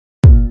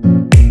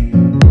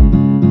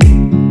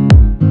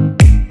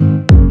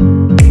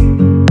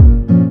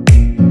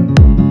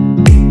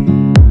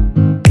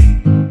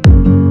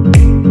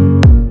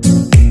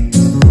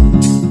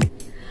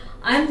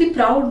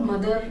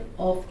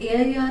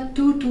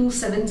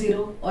8270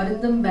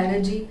 AURINDUM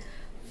BANERJEE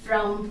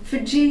from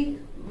Fiji,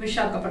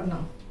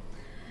 Visakhapatnam.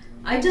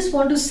 I just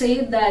want to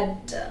say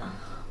that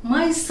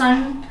my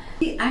son,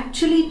 he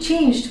actually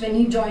changed when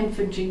he joined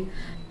Fiji.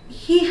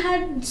 He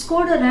had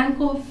scored a rank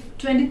of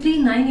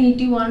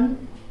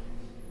 23,981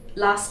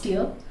 last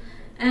year,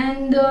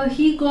 and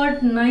he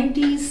got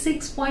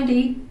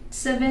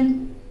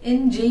 96.87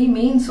 in JEE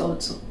mains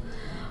also.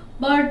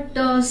 But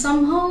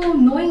somehow,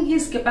 knowing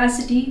his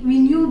capacity, we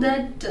knew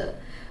that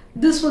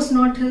this was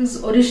not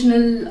his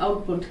original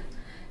output.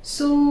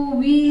 So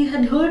we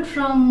had heard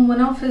from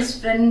one of his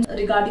friends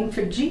regarding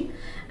Fiji,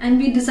 and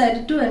we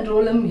decided to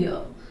enroll him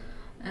here.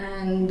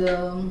 And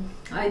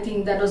I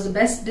think that was the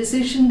best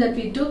decision that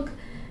we took,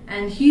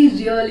 and he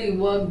really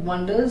worked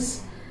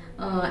wonders.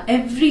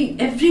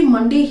 Every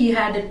Monday he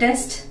had a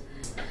test,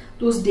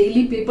 those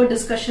daily paper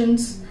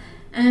discussions,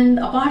 and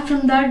apart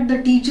from that,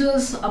 the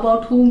teachers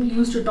about whom he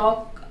used to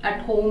talk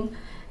at home,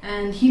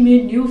 and he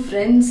made new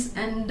friends.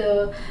 And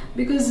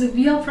because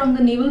we are from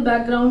the naval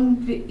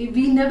background,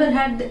 we never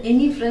had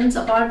any friends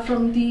apart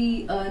from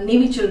the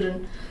Navy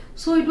children.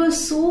 So it was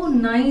so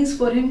nice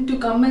for him to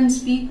come and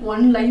speak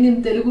one line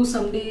in Telugu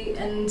someday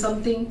and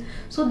something.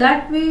 So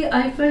that way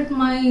I felt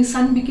my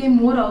son became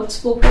more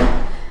outspoken,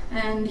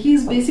 and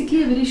he's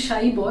basically a very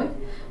shy boy.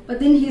 But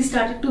then he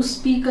started to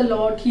speak a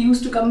lot. He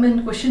used to come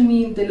and question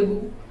me in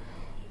Telugu.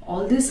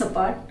 All this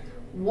apart,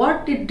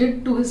 what it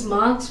did to his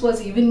marks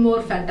was even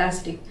more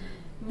fantastic.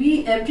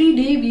 Every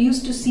day we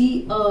used to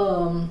see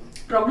a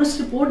progress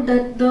report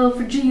that the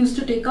Fiji used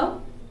to take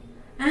up,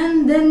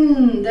 and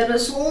then there were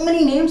so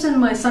many names and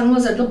my son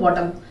was at the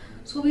bottom.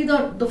 So we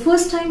thought, the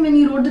first time when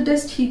he wrote the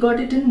test, he got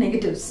it in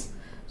negatives.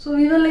 So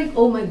we were like,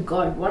 oh my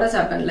god, what has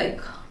happened? Like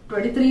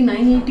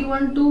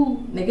 23,981 to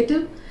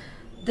negative.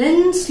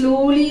 Then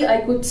slowly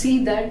I could see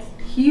that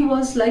he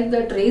was like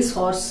that race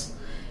horse.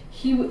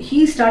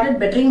 He started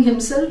bettering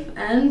himself,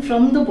 and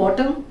from the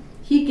bottom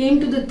he came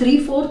to the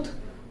 3/4,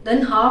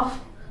 then half,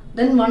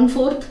 then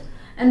 1/4,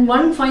 and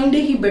one fine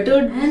day he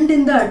bettered, and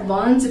in the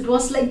advance it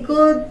was like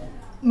a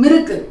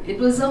miracle. It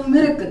was a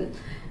miracle.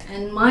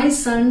 And my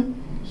son,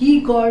 he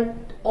got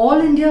All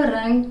India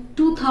rank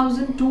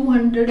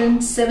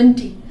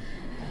 2270.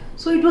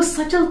 So it was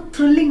such a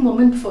thrilling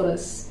moment for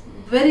us,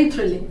 very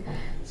thrilling.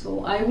 So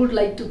I would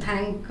like to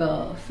thank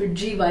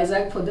Fiji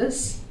VIZAG for this.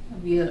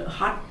 We are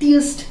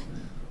heartiest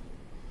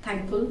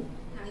thankful,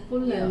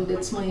 and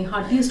it's my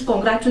heartiest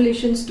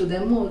congratulations to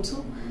them also,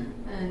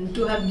 and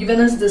to have given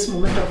us this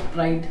moment of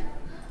pride.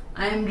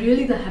 I am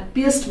really the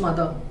happiest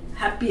mother,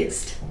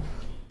 happiest.